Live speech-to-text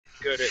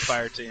good at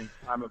Fireteam.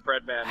 I'm a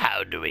pred man.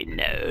 How do we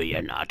know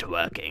you're not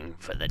working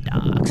for the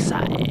dark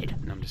side?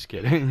 No, I'm just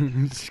kidding.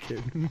 I'm just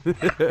kidding.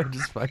 I'm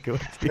just fucking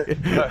with you.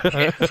 That's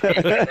a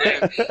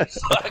good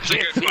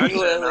question.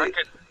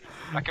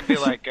 I could be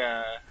like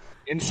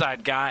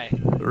inside guy.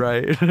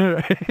 Right.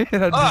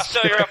 Oh, so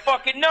you're a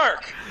fucking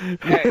narc.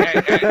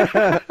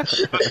 Hey.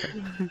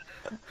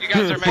 You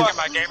guys are making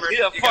my gamer.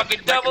 You're a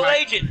fucking double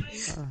agent.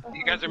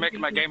 You guys are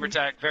making my gamer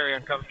tag very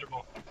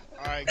uncomfortable.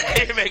 Alright,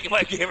 You're making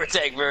my gamer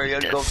tag very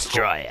uncomfortable.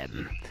 Destroy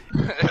him.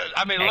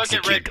 I mean, look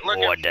at Rick. Look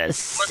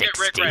at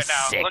Rick right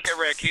now. Look at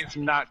Rick. He's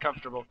not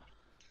comfortable.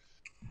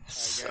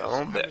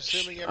 I'm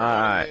assuming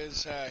everybody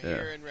is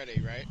here and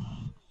ready, right?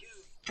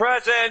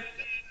 Present.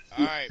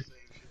 Alright.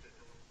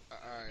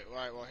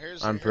 Well,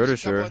 here's I'm pretty a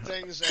couple sure. of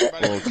things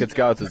everybody Well, Kid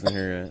Scouts isn't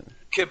here yet.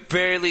 Can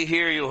barely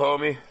hear you,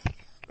 homie.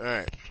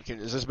 Alright.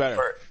 Is this better?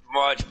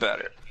 Much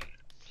better.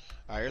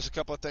 Alright, here's a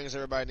couple of things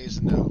everybody needs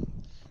to know.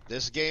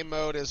 This game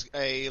mode is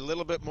a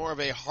little bit more of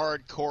a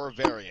hardcore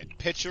variant.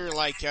 Picture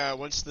like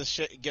once the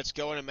shit gets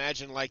going,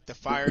 imagine like the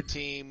fire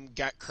team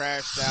got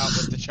crashed out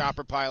with the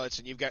chopper pilots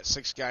and you've got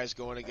 6 guys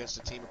going against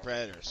a team of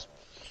predators.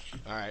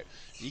 Alright,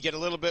 you get a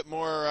little bit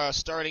more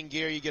starting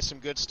gear, you get some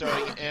good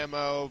starting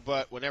ammo,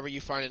 but whenever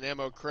you find an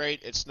ammo crate,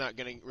 it's not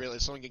going to really,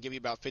 it's only going to give you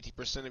about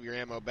 50% of your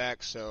ammo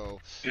back, so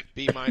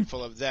be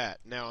mindful of that.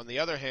 Now, on the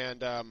other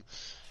hand,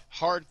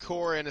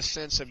 hardcore in a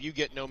sense of you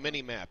get no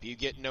mini-map, you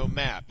get no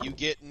map, you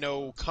get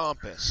no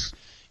compass.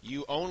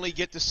 You only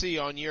get to see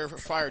on your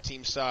fire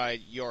team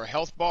side your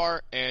health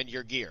bar and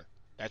your gear.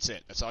 That's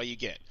it. That's all you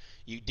get.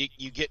 You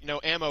get no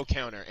ammo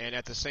counter, and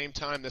at the same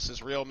time, this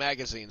is real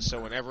magazines,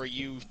 so whenever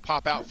you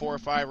pop out 4 or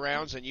 5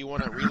 rounds and you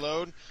want to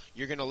reload,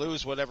 you're going to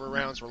lose whatever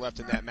rounds were left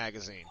in that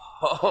magazine.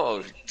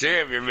 Oh,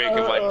 damn, you're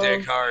making my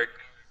dick hard.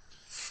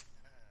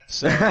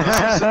 So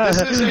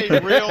this is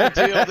a real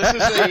deal. This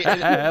is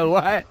a...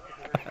 What?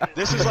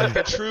 This is like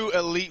a true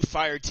elite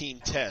fire team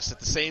test. At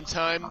the same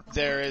time,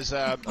 there is,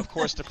 of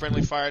course, the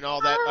friendly fire and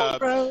all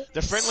that.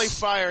 The friendly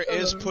fire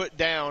is put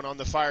down on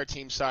the fire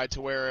team side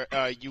to where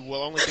you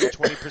will only do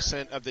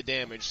 20% of the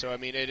damage. So, I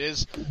mean, it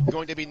is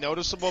going to be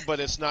noticeable, but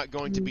it's not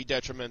going to be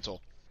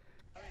detrimental.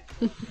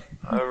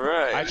 All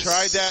right. I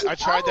tried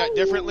that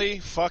differently.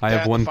 Fuck that. I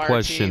have one fire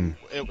question.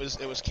 Team.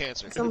 It was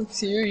cancer. Some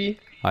theory.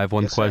 I have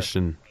one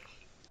question.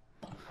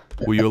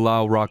 Will you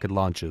allow rocket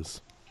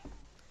launches?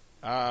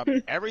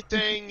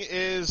 Everything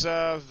is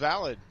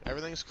valid.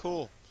 Everything's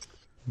cool.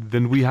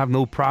 Then we have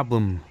no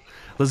problem.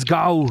 Let's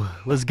go.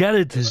 Let's get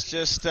it. It's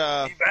just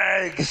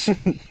bags.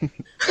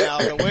 Now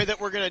the way that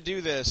we're gonna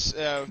do this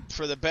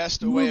for the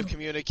best way of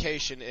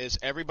communication is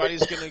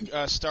everybody's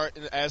gonna start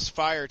as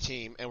fire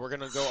team, and we're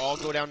gonna all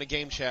go down to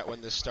game chat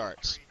when this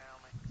starts.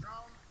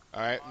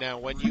 All right. Now,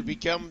 when you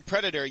become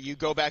predator, you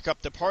go back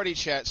up to party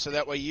chat, so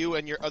that way you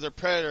and your other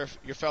predator,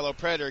 your fellow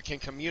predator, can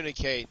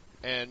communicate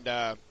and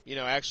you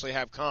know, actually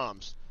have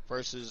comms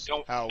versus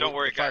how. Don't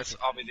worry, guys.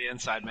 I'll be the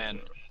inside man.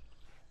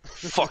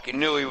 Fucking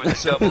knew he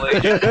was a double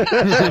agent.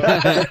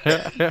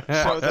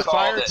 So the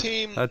fire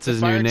team. That's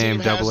his new name,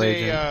 double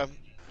agent.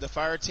 The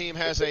fire team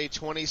has a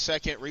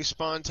 20-second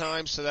respawn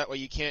time, so that way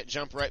you can't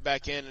jump right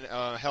back in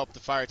and help the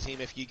fire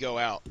team if you go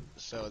out.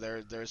 So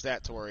there's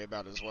that to worry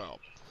about as well.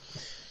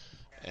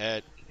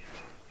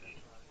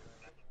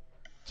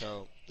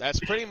 So that's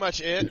pretty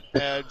much it.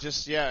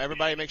 Just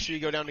everybody, make sure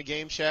you go down to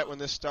game chat when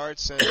this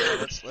starts, and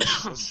let's do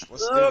this.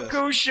 Look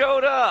who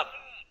showed up!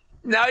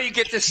 Now you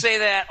get to say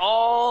that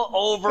all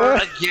over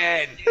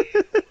again.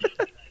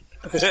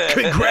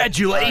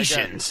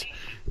 Congratulations!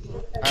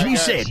 Can you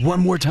say it one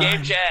more time?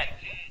 Game chat.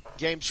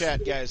 Game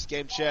chat, guys.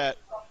 Game chat.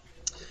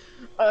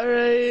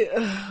 Alright.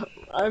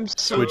 I'm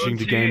so Switching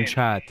to game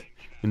chat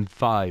in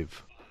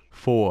 5,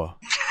 4,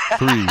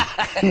 3,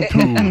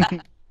 2.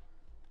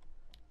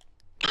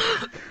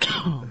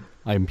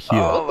 I'm here.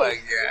 Oh my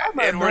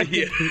god. And we're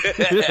here.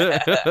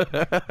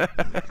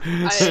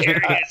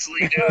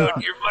 Seriously, dude.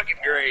 You're fucking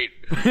great.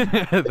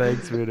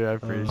 Thanks, Voodoo. I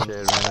appreciate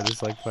it, man. I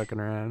just like fucking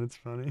around. It's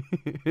funny.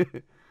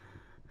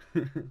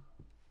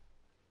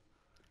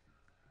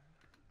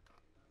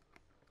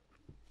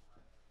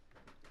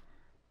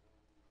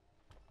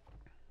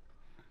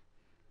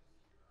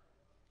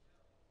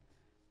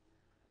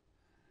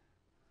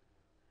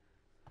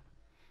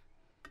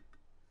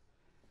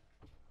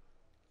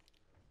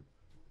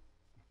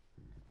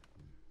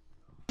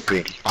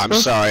 I'm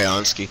sorry,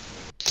 Ansky.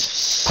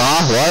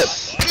 Huh? What?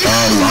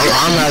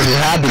 I'm actually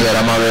happy that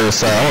I'm on the other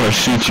side. I want to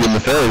shoot you in the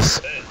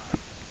face.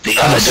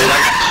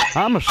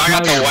 I'm a I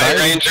got the White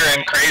Ranger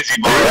and Crazy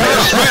Baby.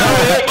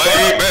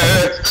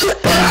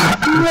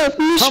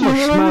 I'm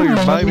gonna smell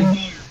your baby.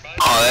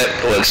 Oh, that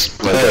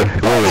looks like Hey,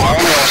 really?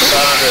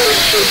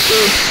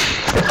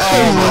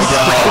 Oh my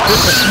god.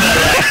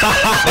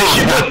 They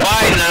should put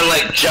Biden on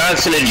like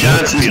Johnson &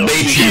 Johnson's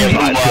baby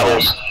shampoo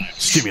bottles.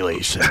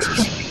 Stimulate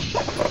senses.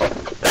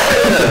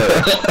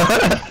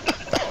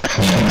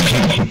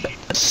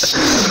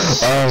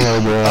 Oh my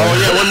god. Oh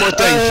yeah, one more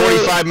thing.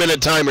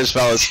 45-minute timers,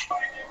 fellas.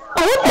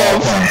 And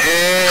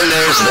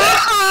there's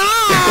that.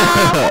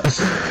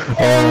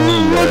 Oh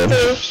man.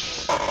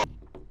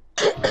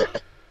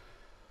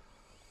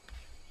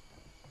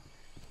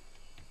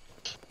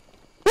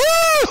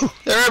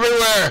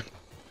 everywhere.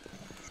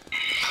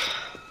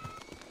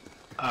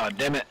 Oh,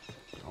 damn it.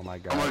 Oh my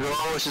god. Oh my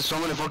god, it's just so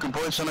many fucking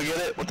points trying to get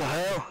it. What the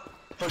hell?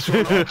 What's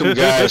Welcome,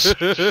 guys.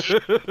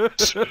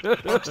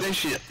 Fuck this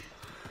shit.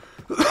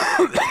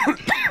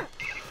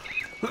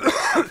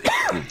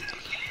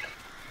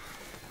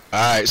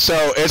 Alright,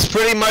 so it's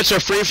pretty much a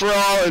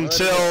free-for-all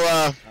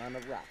until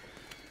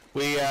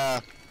we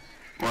get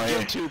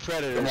 2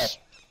 predators.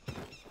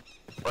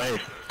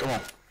 Wait, come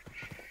on.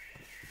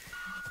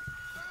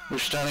 You're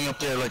standing up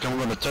there like I'm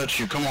gonna touch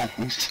you. Come on.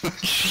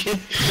 Shit.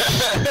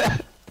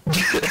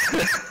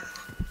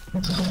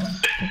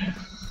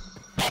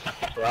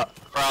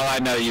 For all I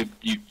know,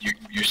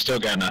 you're still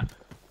gonna.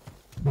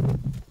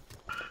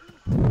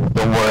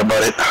 Don't worry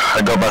about it.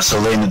 I got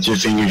Vaseline in 2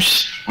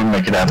 fingers. We'll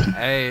make it happen.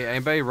 Hey,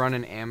 anybody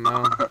running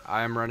ammo?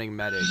 I'm running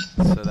medic,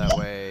 so that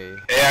way.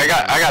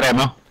 Yeah, I got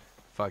ammo.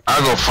 Fuck.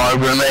 I'll go 5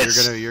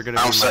 grenades. You're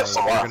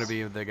gonna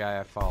be the guy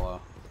I follow.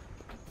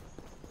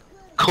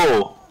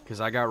 Cool. Cause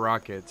I got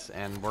rockets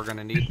and we're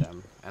gonna need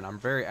them, and I'm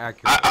very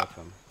accurate with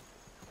them.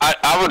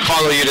 I would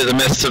follow you to the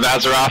mists of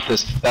Azeroth.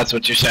 If that's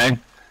what you're saying.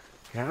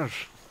 Yes,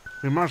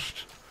 we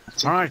must.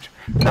 Alright,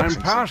 I'm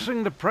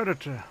passing the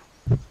predator.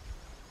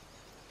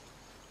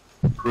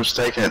 Who's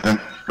taking it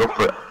then? Go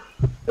for it.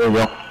 There we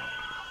go.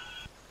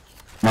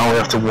 Now we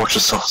have to watch the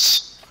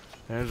sauce.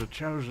 There's a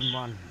chosen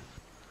one.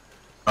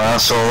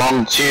 So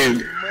long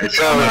tube. It's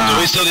So, do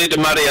we still need to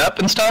muddy up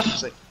and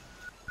stuff? I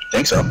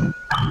think so.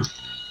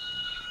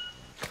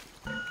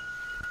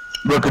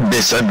 Look at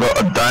this, I got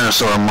a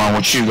dinosaur in mine.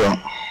 What you got?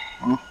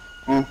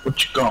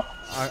 What you got?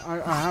 I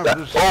have That,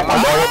 this. oh my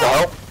god, what the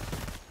hell?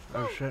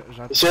 Oh shit, is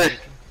that Is it?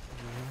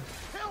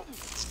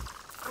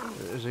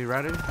 Is he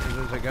ready?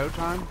 Is it go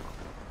time?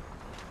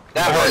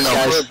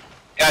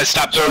 Guys,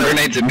 stop throwing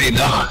grenades at me,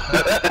 though.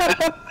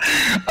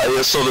 I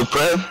just saw the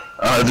prep.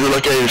 I do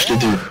like I used to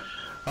do.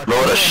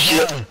 Lord of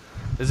shit.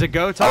 Is it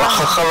go time? I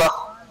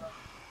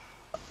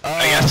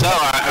guess so.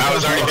 I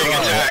was already being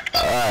attacked.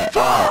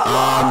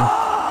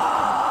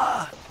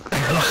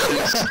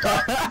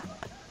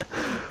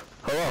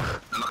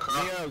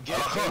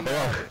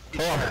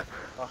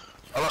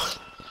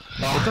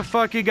 What the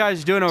fuck you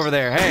guys doing over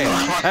there?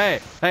 Hey,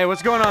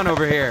 what's going on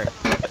over here?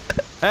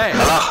 Hey,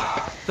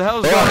 what the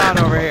hell's going on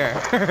over here?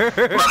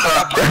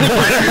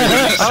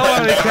 I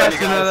want to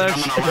catch another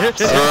shit.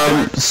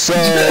 So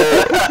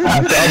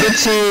the other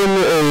team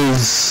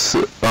is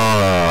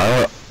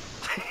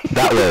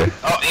that way.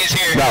 Oh, he's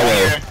here. That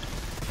way.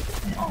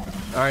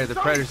 Alright, the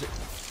predators.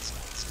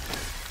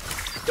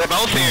 They're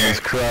both here. Jesus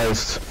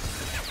Christ.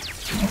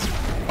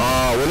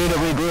 We need to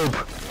regroup.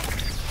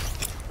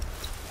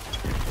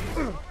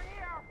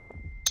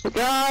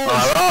 Guys!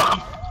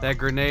 That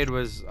grenade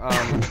was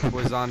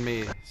on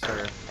me,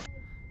 sir.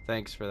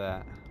 Thanks for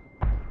that.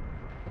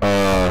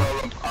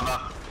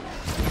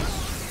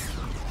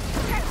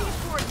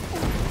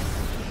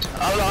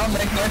 Allah,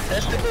 make my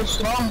testicles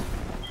strong.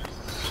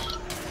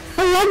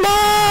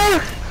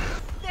 Allah!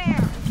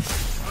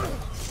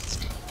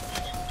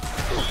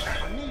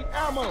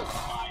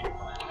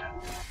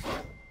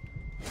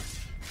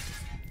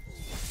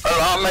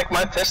 Allah, make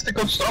my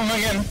testicles strong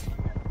again.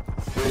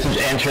 This is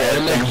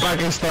interesting.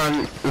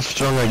 Pakistan is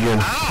strong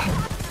again.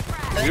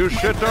 You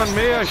shit on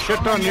me, I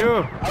shit on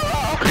you.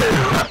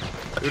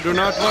 You do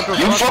not want to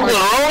You fucked the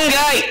wrong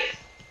guy.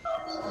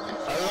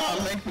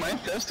 Allah, make my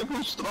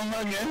testicles strong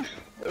again.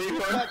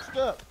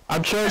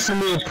 I'm chasing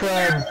me a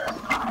prem.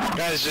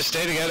 Guys, just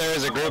stay together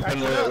as a group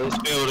and we'll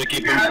be able to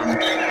keep them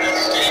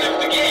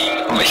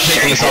from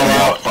shaking us all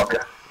out.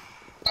 Fucker.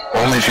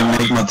 Only if you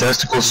make my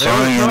testicles They strong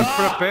were again. not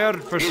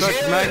prepared for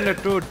such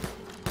magnitude.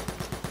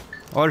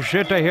 Oh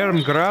shit, I hear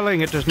him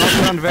growling. It does not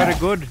sound very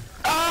good.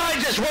 I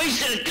just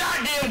wasted a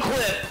goddamn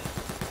clip.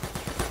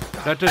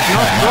 That is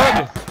not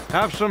good.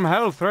 Have some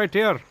health right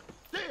here.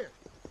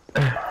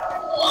 Man,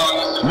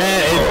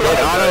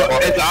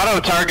 it's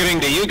auto-targeting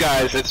to you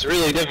guys. It's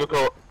really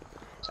difficult.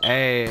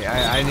 Hey,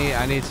 I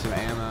need some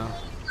ammo.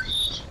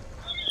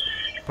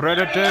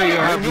 Predator, you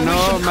have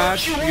no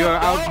match. You're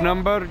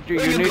outnumbered.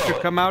 You need to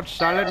come out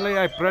silently.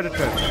 I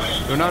Predator.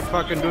 Do not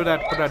fucking do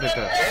that,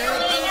 Predator.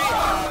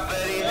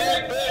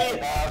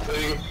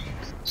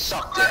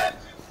 Suck that.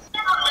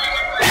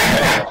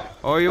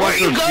 Oh, you want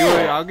to?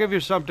 I'll give you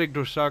something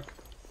to suck.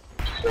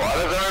 Why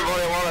does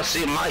everybody want to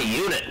see my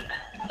unit?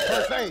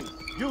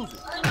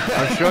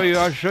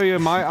 I'll show you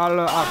my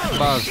Allah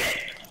Akbar.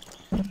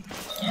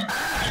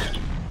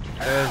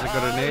 There's a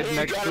grenade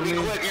next to me.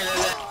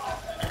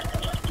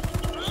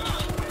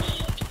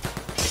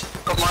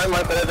 Come on,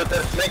 my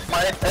predator, make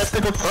my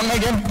testicles strong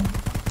again.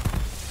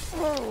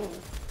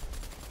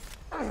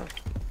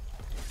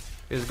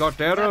 He's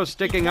got arrows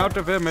sticking out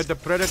of him, and the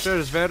Predator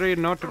is very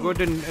not good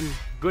in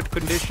good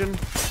condition.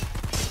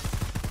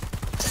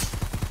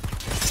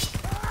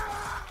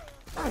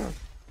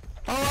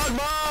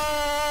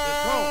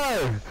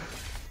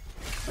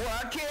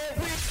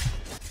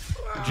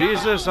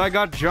 Jesus, I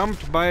got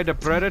jumped by the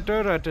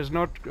Predator. That is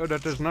not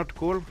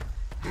cool.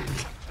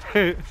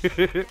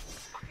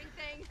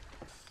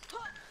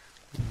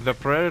 The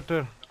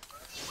Predator.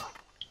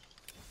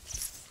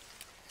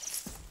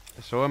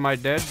 So am I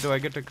dead? Do I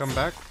get to come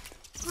back?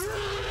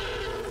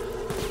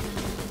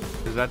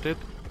 Is that it?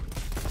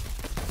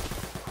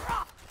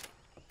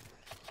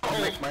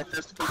 I'll make my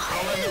testicles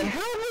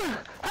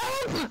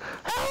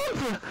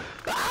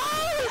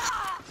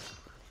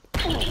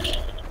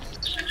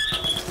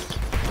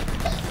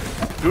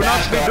Do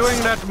not be doing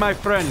that, my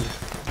friend.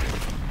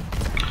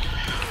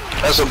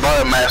 That's a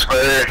biomass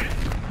right there.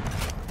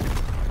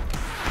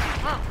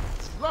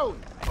 Load.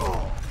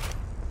 Oh.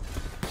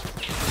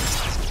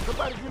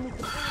 Somebody give me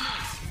the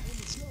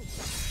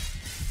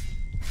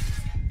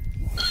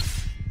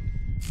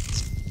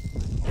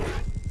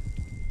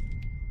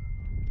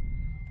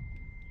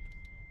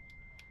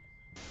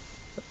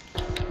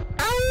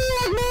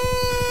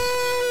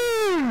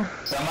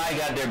Somebody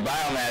got their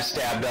biomass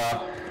stabbed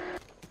off.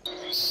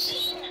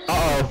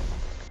 Uh-oh.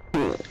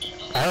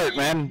 I hurt,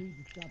 man.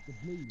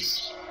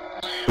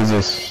 Who's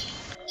this?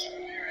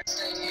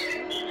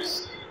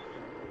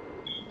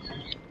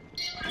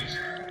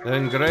 They're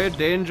in great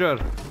danger.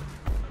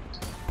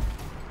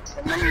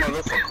 I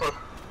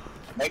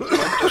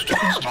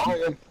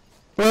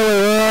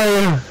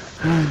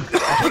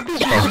think this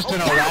was just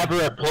an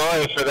elaborate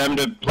ploy for them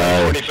to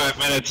play 45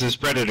 minutes as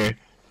Predator.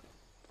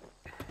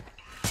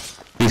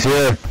 He's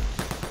here.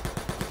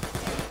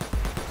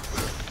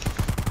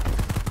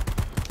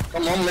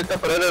 Come on, let the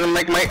Predator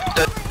make my...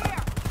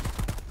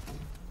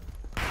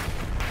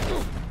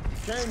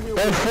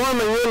 They're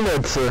forming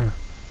units, sir.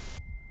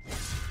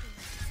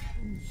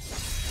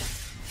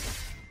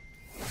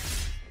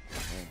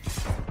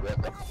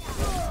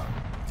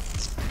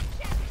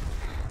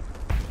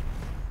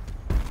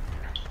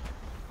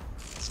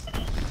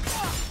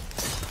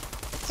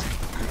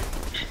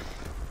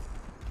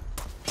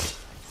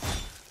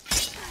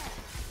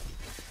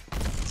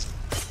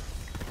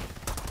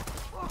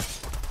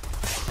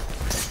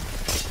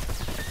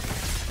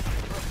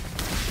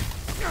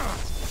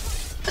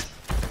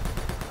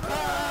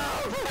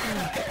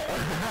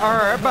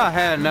 Alright, I about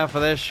had enough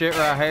of this shit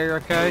right here,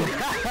 okay? You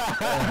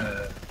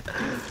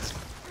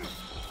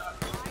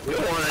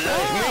don't want to know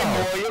me,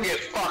 boy, you'll get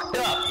fucked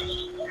up.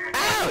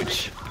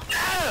 Ouch!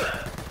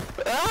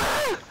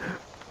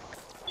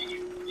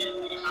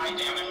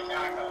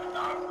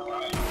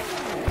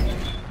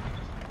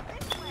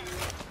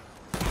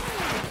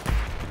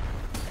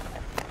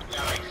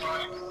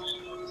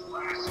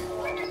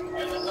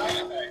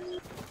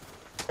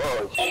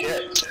 Oh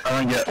shit. I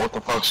don't get what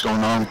the fuck's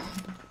going on.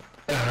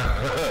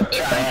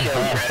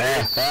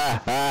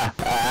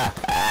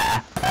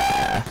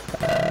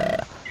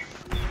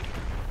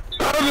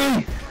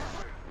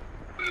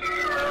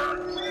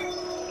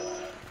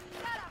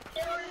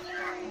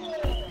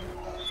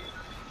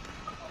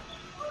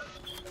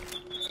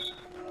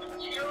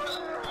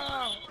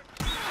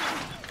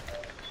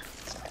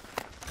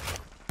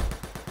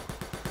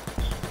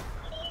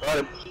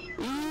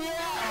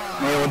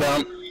 Nail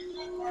down.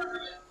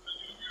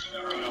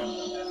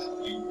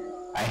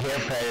 I hear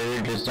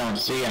Predator, just don't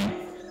see him.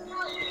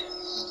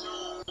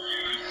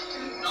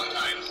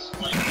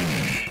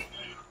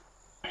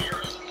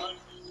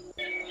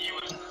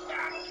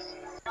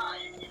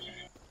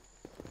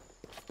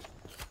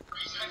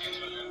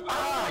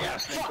 Ah,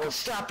 fucking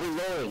stop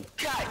reloading.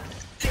 God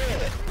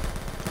damn it.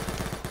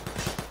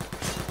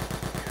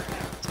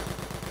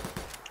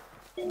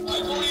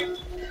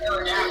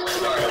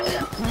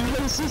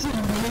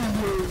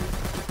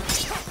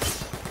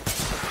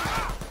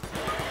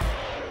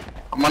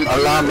 Come on,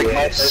 alarm me.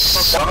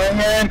 Sorry,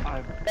 man.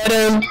 Hit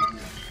him.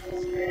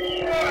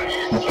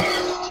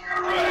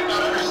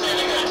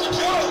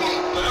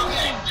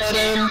 Hit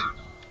him.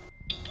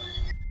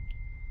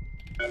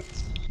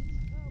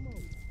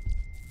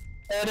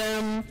 Hit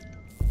him.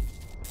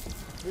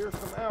 Here's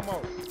some ammo.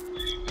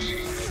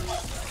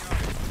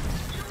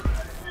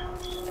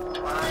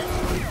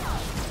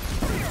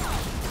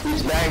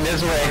 He's back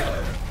this way.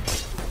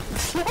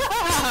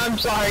 I'm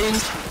sorry.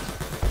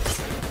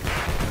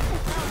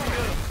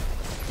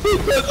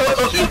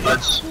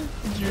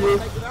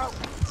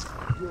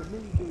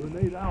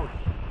 Grenade out.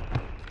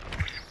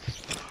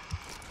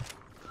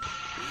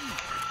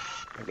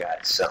 I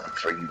got something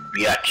for you,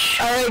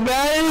 bitch. Alright,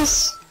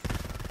 guys.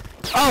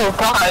 Oh,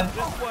 God.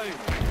 This way.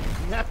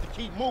 You have to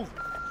keep moving.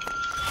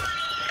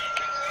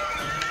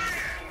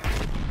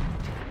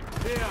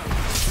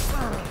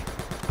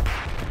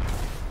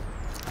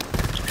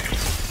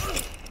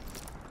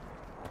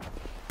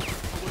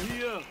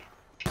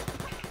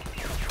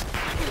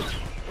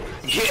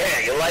 Yeah,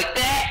 you like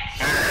that?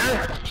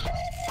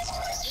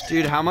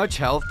 Dude, how much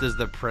health does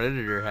the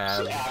Predator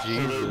have?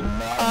 Jesus.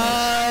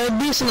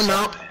 Decent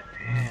amount.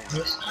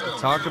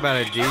 Talk about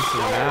a decent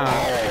amount.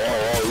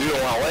 Oh, you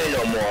don't want to wait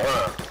no more,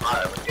 huh?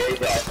 Alright, okay,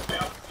 got him.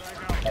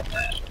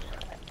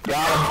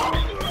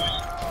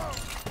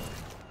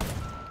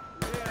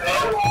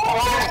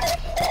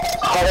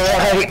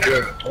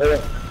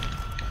 Alright.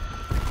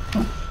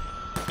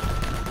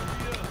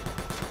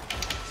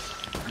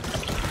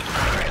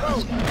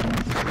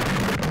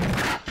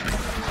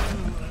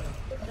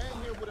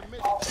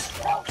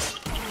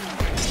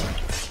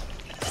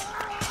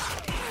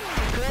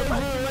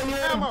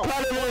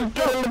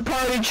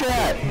 Dirty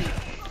chat.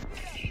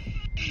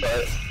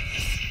 But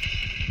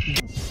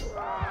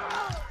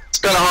it's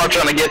kind of hard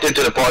trying to get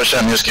into the party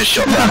shop and just get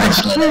shot down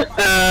instantly.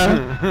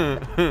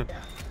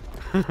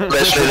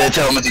 Especially they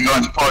tell me to go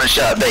into the party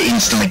shop, they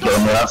instantly kill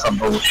me. That's some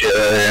bullshit.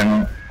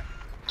 And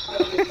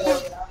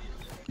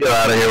get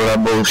out of here with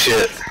that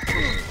bullshit.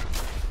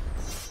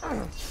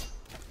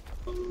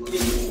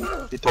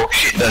 You talk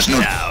shit, that's no.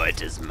 Now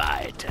it is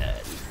my turn.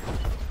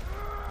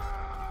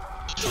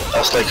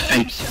 That's like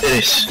pink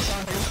titties.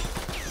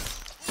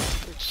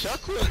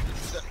 Chuck,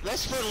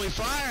 that's friendly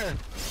fire.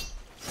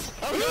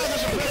 Oh no,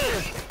 there's a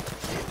predator.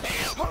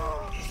 Damn.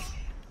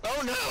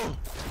 Oh no.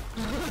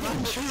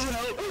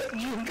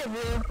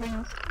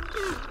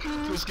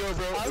 Let's go,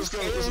 bro. Let's go.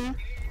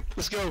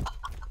 Let's go.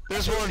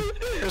 There's one.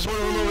 There's one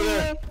of them over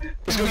there.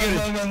 Let's go get it.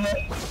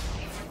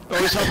 Oh,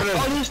 he's hopping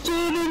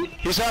in.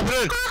 He's hopping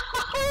in.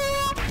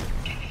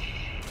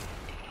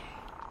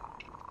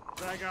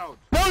 Drag out.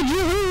 No,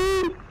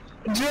 you!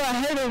 Dude, I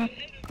hit him.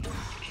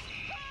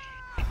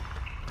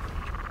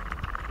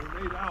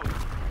 Grenade out.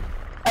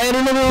 I hit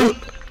him.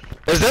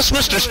 Is this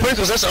Mr.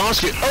 Sprinkles? That's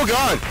Oscar. Oh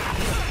god.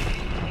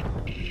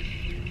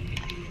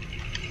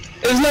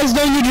 It was nice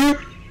knowing you, Drew.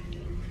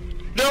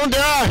 Don't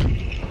die.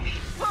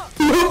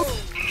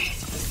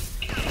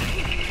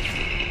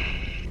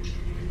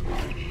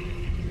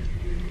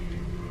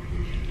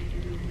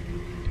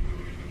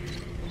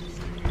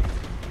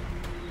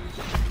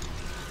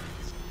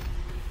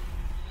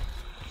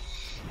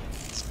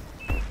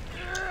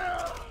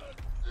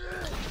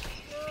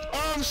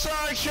 I'm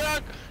sorry,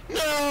 Chuck.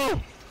 No.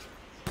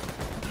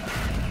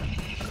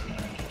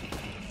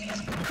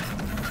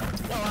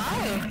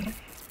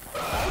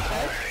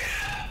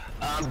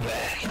 I'm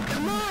back.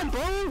 Come on,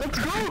 bro. Let's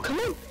go. Come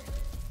on.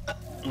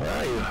 Where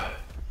are you?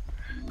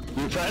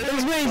 You find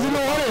There's waves in the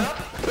water.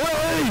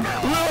 Run!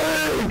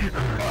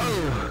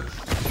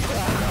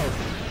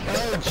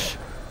 Ouch.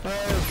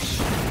 Ouch.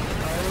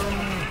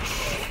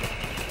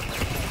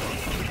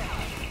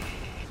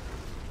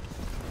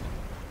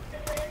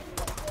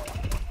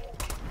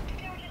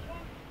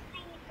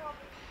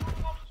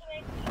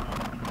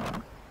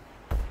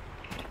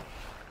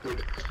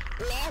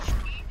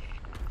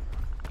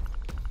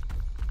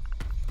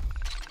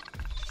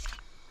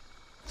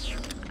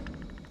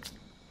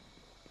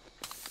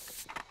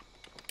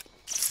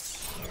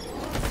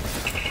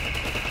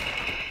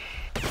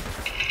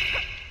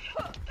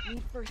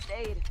 Need first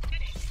aid.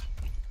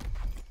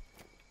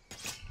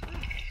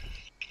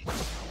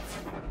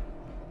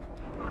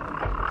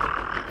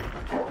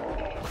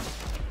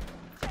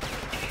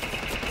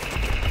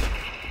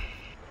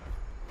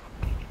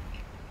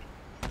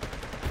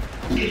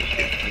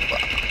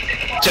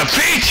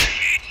 Defeat!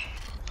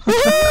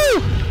 Woohoo!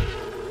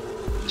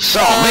 So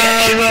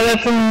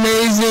that's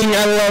amazing.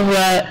 I love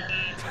that.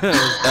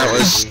 That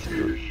was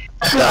really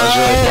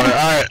funny.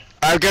 Alright,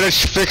 I've got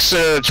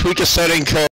to tweak a setting code.